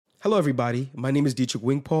Hello, everybody. My name is Dietrich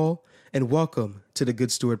Wingpaul, and welcome to the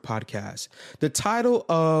Good Steward Podcast. The title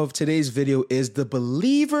of today's video is The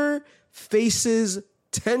Believer Faces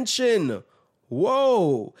Tension.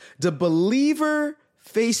 Whoa! The believer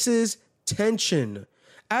faces tension.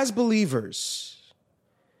 As believers,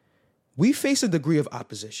 we face a degree of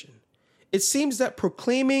opposition. It seems that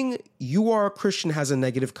proclaiming you are a Christian has a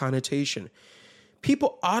negative connotation.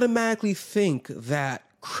 People automatically think that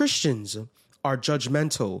Christians are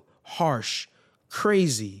judgmental, harsh,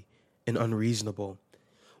 crazy, and unreasonable.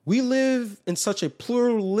 We live in such a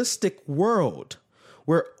pluralistic world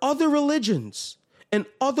where other religions and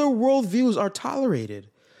other worldviews are tolerated.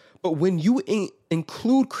 But when you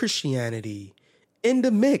include Christianity in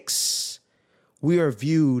the mix, we are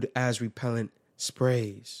viewed as repellent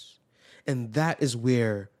sprays. And that is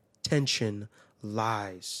where tension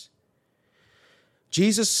lies.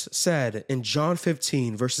 Jesus said in John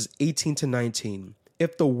 15, verses 18 to 19,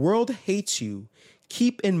 "If the world hates you,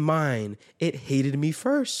 keep in mind it hated me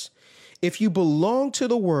first. If you belong to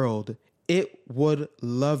the world, it would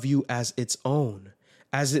love you as its own.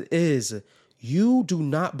 As it is, you do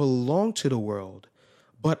not belong to the world,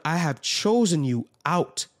 but I have chosen you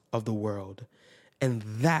out of the world. And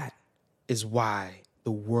that is why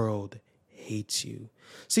the world hates you."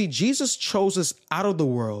 See, Jesus chose us out of the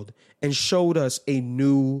world and showed us a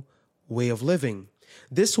new way of living.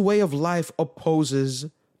 This way of life opposes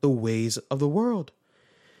the ways of the world.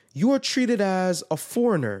 You are treated as a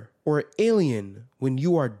foreigner or alien when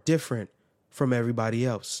you are different from everybody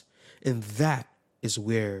else. And that is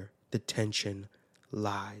where the tension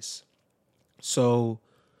lies. So,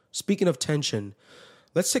 speaking of tension,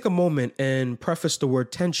 let's take a moment and preface the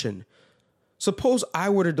word tension. Suppose I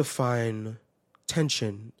were to define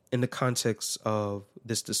tension in the context of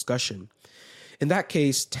this discussion. In that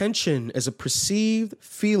case, tension is a perceived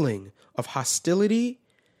feeling of hostility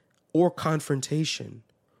or confrontation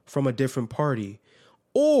from a different party,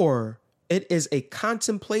 or it is a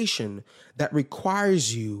contemplation that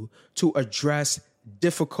requires you to address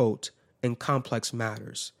difficult and complex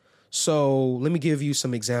matters. So let me give you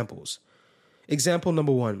some examples. Example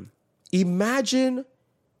number one, imagine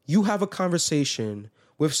you have a conversation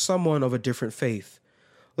with someone of a different faith.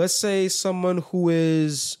 Let's say someone who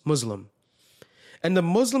is Muslim. And the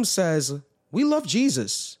Muslim says, "We love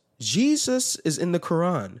Jesus. Jesus is in the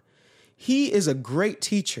Quran. He is a great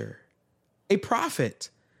teacher, a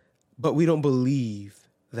prophet, but we don't believe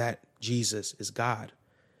that Jesus is God."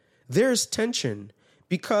 There's tension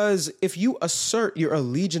because if you assert your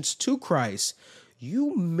allegiance to Christ,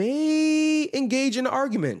 you may engage in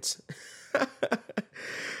argument.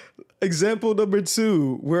 Example number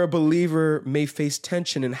two, where a believer may face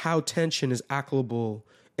tension and how tension is applicable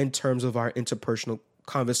in terms of our interpersonal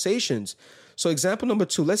conversations. So example number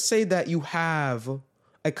two, let's say that you have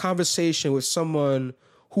a conversation with someone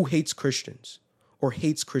who hates Christians or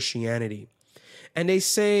hates Christianity. And they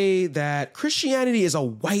say that Christianity is a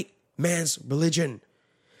white man's religion.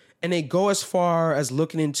 And they go as far as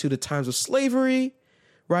looking into the times of slavery,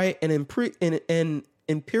 right? And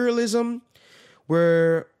imperialism,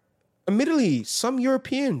 where admittedly, some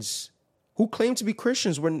Europeans who claim to be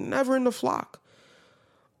Christians were never in the flock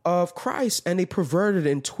of Christ, and they perverted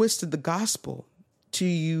and twisted the gospel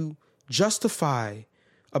to justify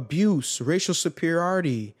abuse, racial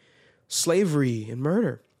superiority, slavery, and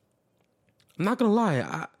murder. I'm not going to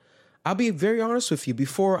lie. I'll be very honest with you.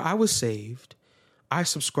 Before I was saved, I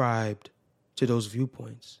subscribed to those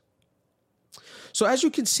viewpoints. So as you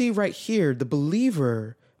can see right here, the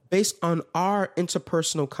believer, based on our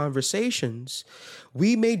interpersonal conversations,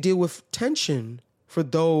 we may deal with tension for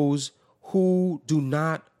those who do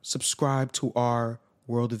not subscribe to our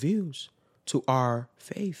worldviews, to our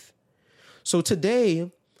faith. So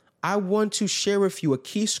today, I want to share with you a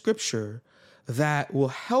key scripture that will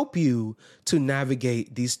help you to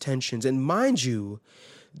navigate these tensions. And mind you,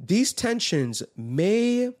 these tensions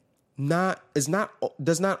does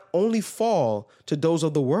not only fall to those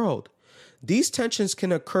of the world. These tensions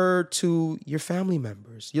can occur to your family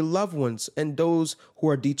members, your loved ones, and those who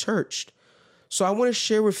are dechurched. So I want to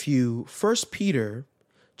share with you 1 Peter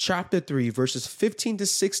chapter 3, verses 15 to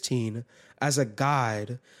 16 as a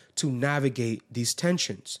guide to navigate these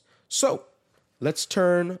tensions. So let's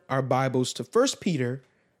turn our Bibles to 1 Peter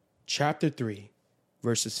chapter 3,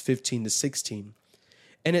 verses 15 to 16.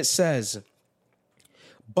 And it says,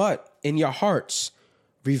 "But in your hearts,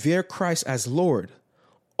 revere Christ as Lord.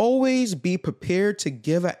 Always be prepared to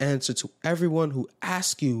give an answer to everyone who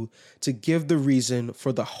asks you to give the reason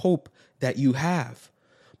for the hope that you have.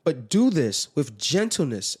 But do this with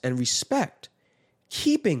gentleness and respect,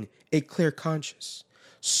 keeping a clear conscience,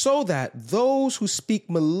 so that those who speak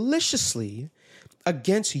maliciously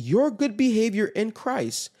against your good behavior in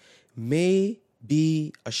Christ may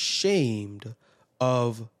be ashamed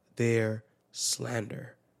of their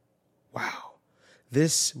slander. Wow.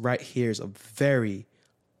 This right here is a very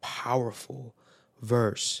powerful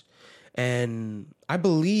verse. And I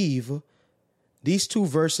believe these two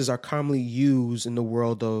verses are commonly used in the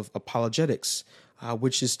world of apologetics,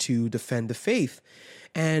 which is to defend the faith.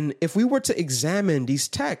 And if we were to examine these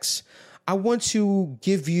texts, I want to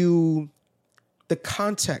give you the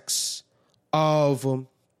context of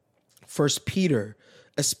First Peter,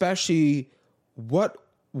 especially what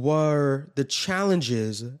were the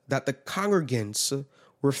challenges that the congregants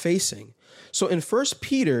were facing. So in First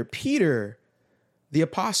Peter, Peter, the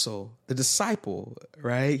apostle, the disciple,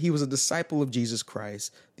 right? He was a disciple of Jesus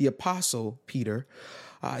Christ, the apostle Peter.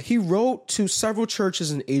 He wrote to several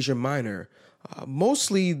churches in Asia Minor.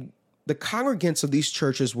 Mostly the congregants of these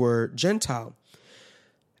churches were Gentile.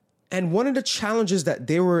 And one of the challenges that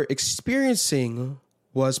they were experiencing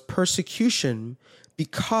was persecution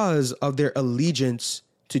because of their allegiance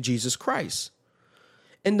to Jesus Christ.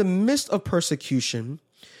 In the midst of persecution,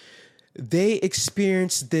 they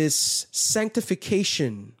experienced this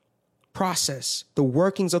sanctification process, the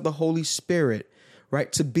workings of the Holy Spirit,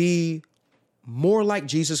 right, to be more like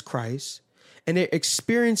Jesus Christ, and they're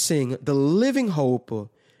experiencing the living hope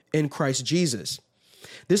in Christ Jesus.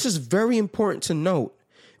 This is very important to note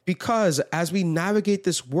because as we navigate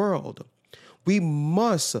this world, we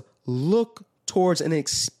must look towards and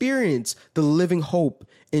experience the living hope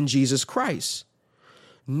in Jesus Christ.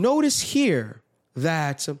 Notice here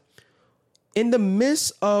that in the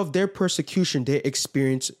midst of their persecution, they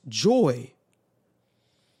experience joy.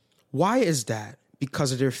 Why is that?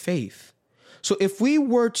 Because of their faith. So if we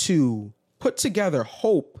were to put together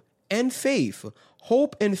hope and faith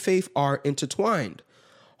are intertwined.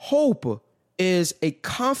 Hope is a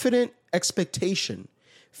confident expectation.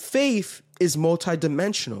 Faith is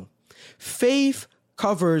multidimensional. Faith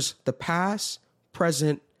covers the past,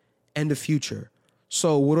 present, and the future.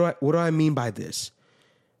 So what do I mean by this?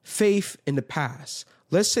 Faith in the past.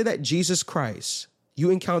 Let's say that Jesus Christ, you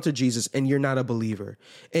encounter Jesus and you're not a believer.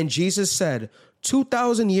 And Jesus said,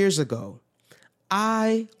 2,000 years ago,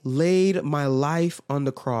 I laid my life on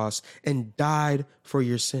the cross and died for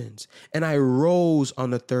your sins. And I rose on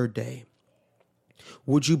the third day.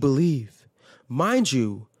 Would you believe? Mind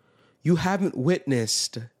you, you haven't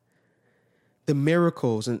witnessed the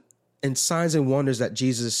miracles and signs and wonders that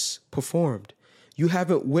Jesus performed. You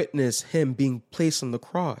haven't witnessed him being placed on the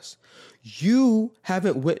cross. You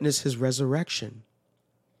haven't witnessed his resurrection.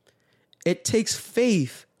 It takes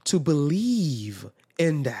faith to believe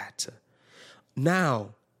in that.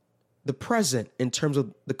 Now, the present, in terms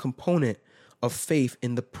of the component of faith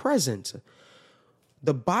in the present,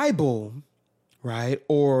 the Bible, right,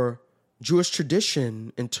 or Jewish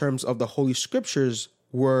tradition in terms of the Holy Scriptures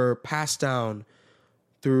were passed down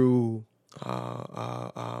through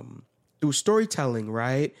storytelling,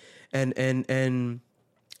 right? And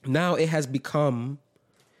now it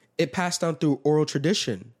passed down through oral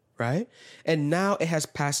tradition, right? And now it has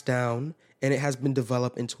passed down and it has been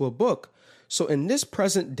developed into a book. So in this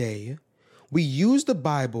present day, we use the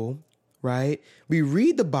Bible, right? We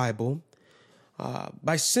read the Bible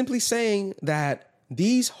by simply saying that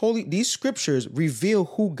these scriptures reveal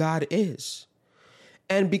who God is.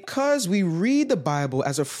 And because we read the Bible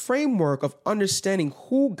as a framework of understanding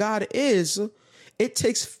who God is, it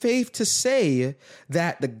takes faith to say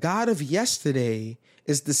that the God of yesterday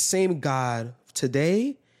is the same God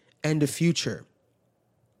today and the future.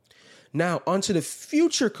 Now, onto the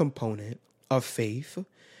future component of faith.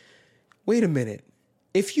 Wait a minute.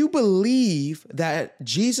 If you believe that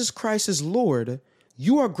Jesus Christ is Lord,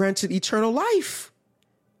 you are granted eternal life.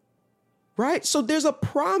 Right? So there's a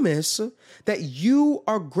promise that you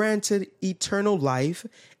are granted eternal life.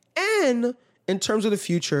 And in terms of the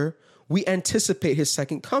future, we anticipate his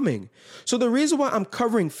second coming. So the reason why I'm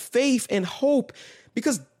covering faith and hope,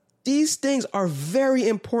 because these things are very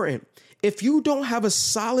important. If you don't have a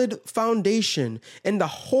solid foundation in the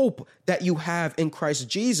hope that you have in Christ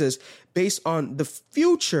Jesus based on the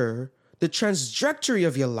future, the trajectory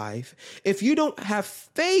of your life, if you don't have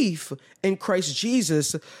faith in Christ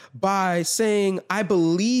Jesus by saying, I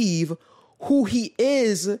believe who he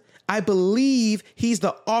is, I believe he's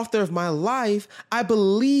the author of my life, I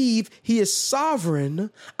believe he is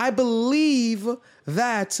sovereign, I believe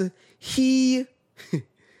that he's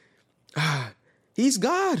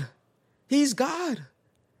God. He's God.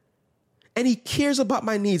 And he cares about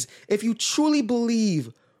my needs. If you truly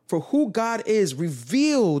believe for who God is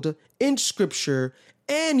revealed in Scripture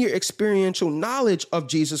and your experiential knowledge of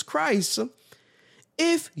Jesus Christ,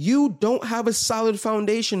 if you don't have a solid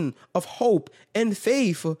foundation of hope and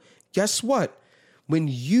faith, guess what? When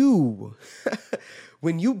you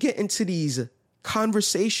when you get into these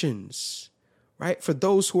conversations, right, for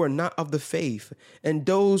those who are not of the faith and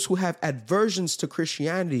those who have aversions to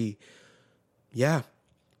Christianity, yeah,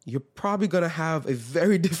 you're probably going to have a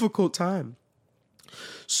very difficult time.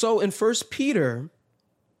 So in 1 Peter,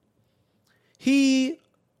 he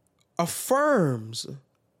affirms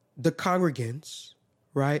the congregants,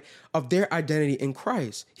 right, of their identity in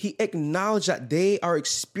Christ. He acknowledged that they are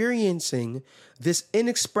experiencing this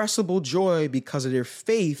inexpressible joy because of their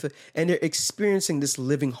faith, and they're experiencing this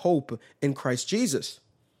living hope in Christ Jesus.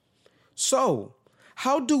 So,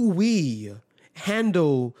 how do we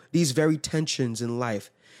handle these very tensions in life,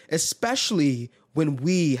 especially when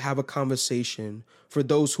we have a conversation for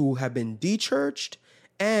those who have been de-churched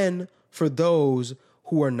and for those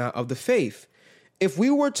who are not of the faith? If we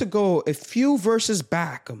were to go a few verses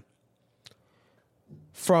back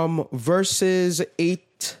from verses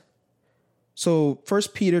 8, so 1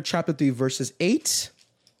 Peter chapter 3, verses 8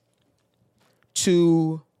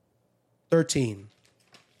 to 13.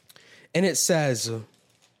 And it says,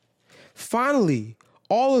 finally,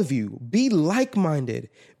 all of you, be like-minded,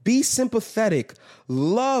 be sympathetic,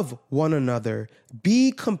 love one another,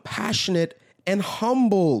 be compassionate and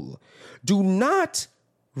humble. Do not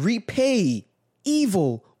repay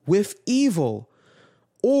evil with evil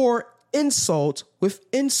or insult with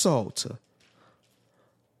insult.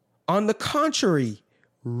 On the contrary,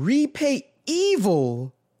 repay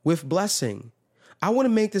evil with blessing. I want to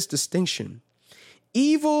make this distinction.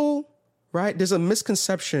 Evil, right? There's a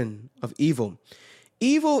misconception of evil.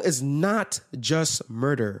 Evil is not just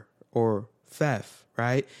murder or theft,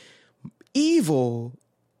 right? Evil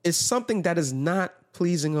is something that is not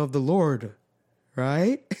pleasing of the Lord,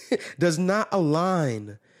 right? Does not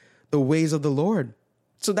align the ways of the Lord.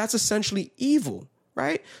 So that's essentially evil,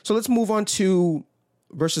 right? So let's move on to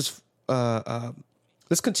verses.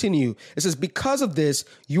 Let's continue. It says, because of this,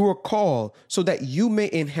 you are called so that you may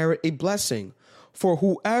inherit a blessing. For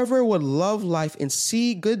whoever would love life and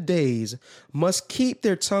see good days must keep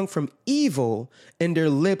their tongue from evil and their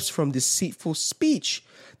lips from deceitful speech.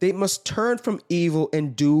 They must turn from evil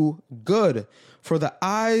and do good. For the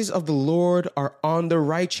eyes of the Lord are on the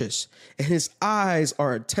righteous, and his eyes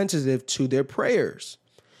are attentive to their prayers.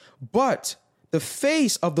 But the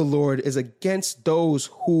face of the Lord is against those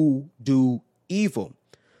who do evil.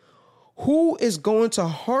 Who is going to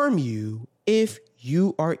harm you if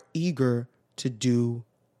you are eager to do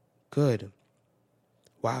good?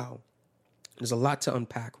 Wow. There's a lot to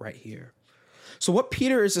unpack right here. So what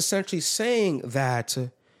Peter is essentially saying that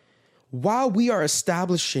while we are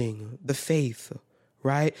establishing the faith,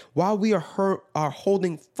 right, while we are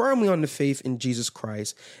holding firmly on the faith in Jesus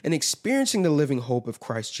Christ and experiencing the living hope of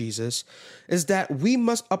Christ Jesus, is that we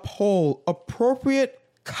must uphold appropriate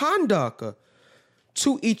conduct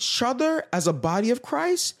to each other as a body of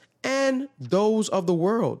Christ and those of the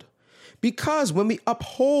world. Because when we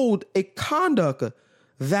uphold a conduct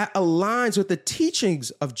that aligns with the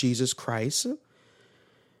teachings of Jesus Christ,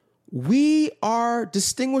 we are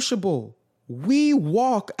distinguishable. We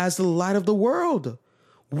walk as the light of the world.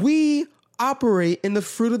 We operate in the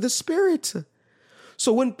fruit of the Spirit.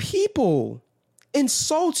 So when people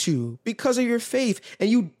insult you because of your faith and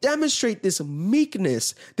you demonstrate this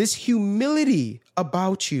meekness, this humility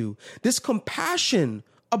about you, this compassion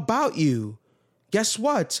about you, guess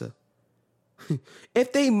what?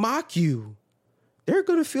 If they mock you, they're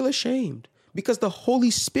going to feel ashamed because the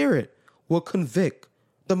Holy Spirit will convict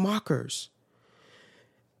the mockers.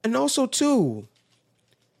 And also, too,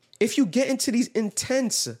 if you get into these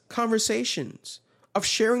intense conversations of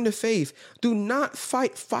sharing the faith, do not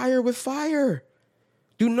fight fire with fire.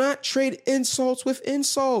 Do not trade insults with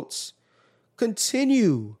insults.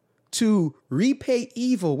 Continue to repay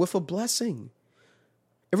evil with a blessing.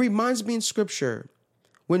 It reminds me in Scripture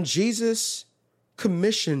when Jesus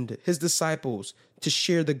commissioned his disciples to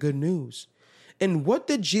share the good news. And what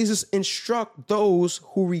did Jesus instruct those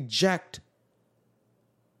who reject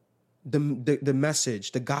the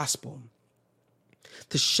message, the gospel?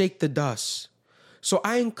 To shake the dust. So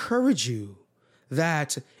I encourage you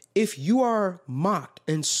that if you are mocked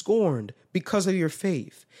and scorned because of your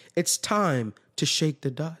faith, it's time to shake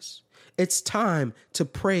the dust. It's time to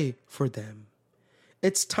pray for them.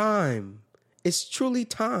 It's truly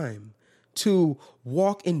time to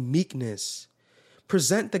walk in meekness,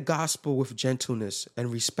 present the gospel with gentleness and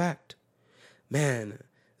respect. Man,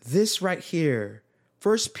 this right here,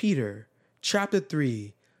 1 Peter chapter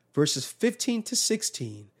 3, verses 15 to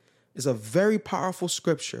 16, is a very powerful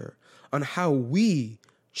scripture on how we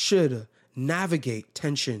should navigate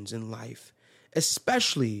tensions in life,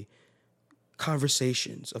 especially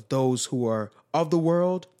conversations of those who are of the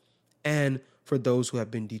world and for those who have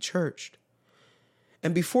been dechurched.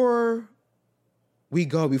 And before we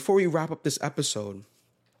wrap up this episode,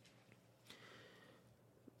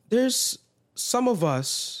 there's some of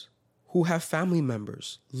us who have family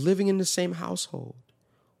members living in the same household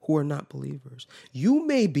who are not believers. You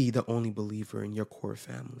may be the only believer in your core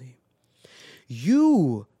family.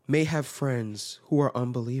 You may have friends who are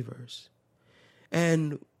unbelievers.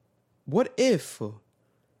 And what if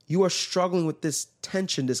you are struggling with this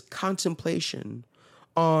tension, this contemplation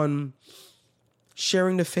on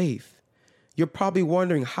sharing the faith? You're probably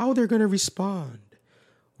wondering how they're going to respond.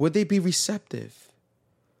 Would they be receptive?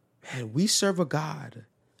 Man, we serve a God.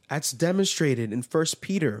 That's demonstrated in 1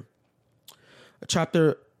 Peter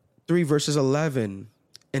chapter 3, verses 11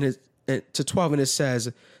 to 12. And it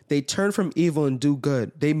says, they turn from evil and do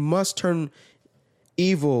good. They must turn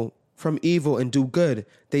from evil and do good.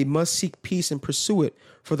 They must seek peace and pursue it.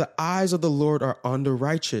 For the eyes of the Lord are on the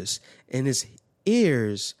righteous, and his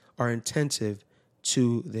ears are attentive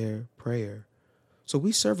to their prayer. So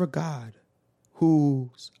we serve a God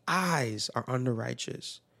whose eyes are on the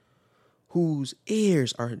righteous, whose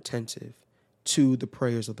ears are attentive to the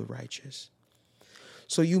prayers of the righteous.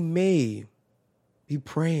 So you may be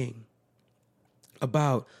praying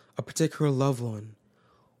about a particular loved one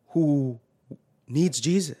who needs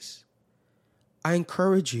Jesus. I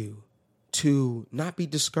encourage you to not be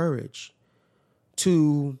discouraged,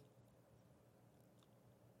 to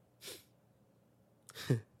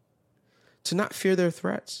not fear their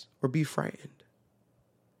threats or be frightened.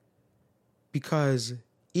 Because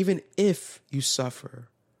even if you suffer,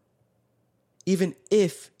 even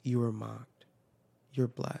if you are mocked, you're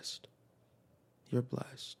blessed. You're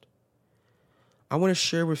blessed. I want to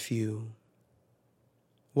share with you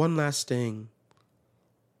one last thing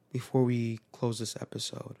before we close this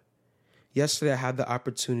episode. Yesterday, I had the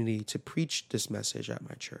opportunity to preach this message at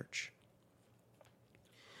my church.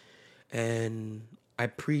 And I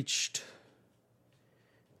preached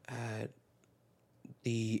at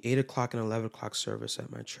the 8 o'clock and 11 o'clock service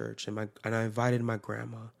at my church. And I invited my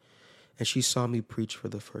grandma, and she saw me preach for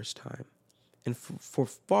the first time. And for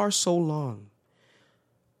far so long,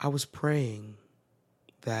 I was praying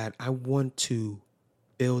that I want to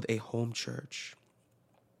build a home church.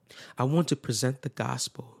 I want to present the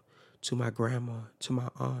gospel to my grandma, to my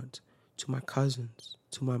aunt, to my cousins,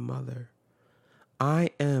 to my mother. I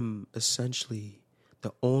am essentially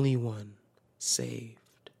the only one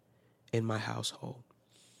saved in my household.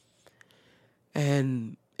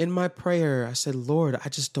 And in my prayer, I said, Lord, I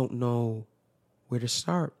just don't know where to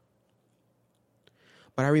start.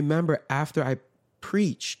 But I remember after I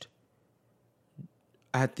preached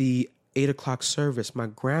at the 8 o'clock service, my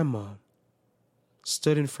grandma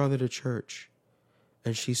stood in front of the church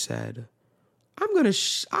and she said, I'm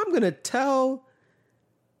gonna tell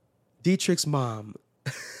Dietrich's mom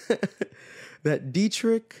that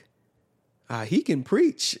Dietrich, he can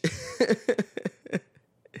preach.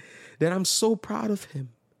 That I'm so proud of him,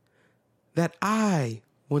 that I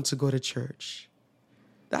want to go to church.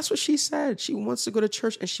 That's what she said. She wants to go to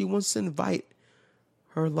church and she wants to invite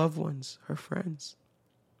her loved ones, her friends,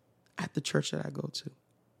 at the church that I go to.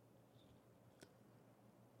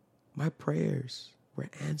 My prayers were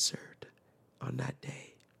answered on that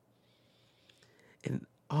day. And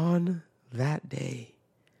on that day,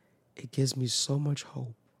 it gives me so much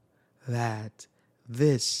hope that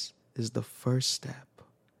this is the first step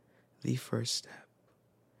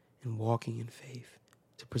in walking in faith,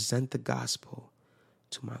 to present the gospel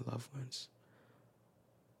to my loved ones.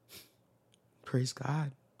 Praise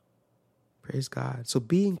God. Praise God. So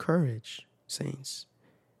be encouraged, saints.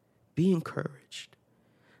 Be encouraged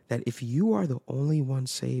that if you are the only one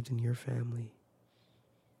saved in your family,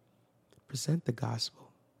 present the gospel.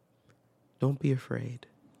 Don't be afraid.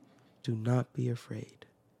 Do not be afraid.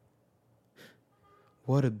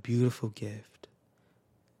 What a beautiful gift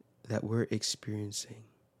that we're experiencing.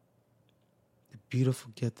 The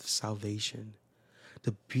beautiful gift of salvation.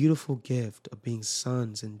 The beautiful gift of being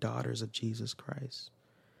sons and daughters of Jesus Christ.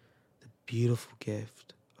 The beautiful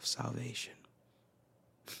gift of salvation.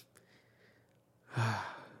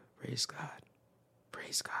 Praise God.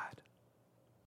 Praise God.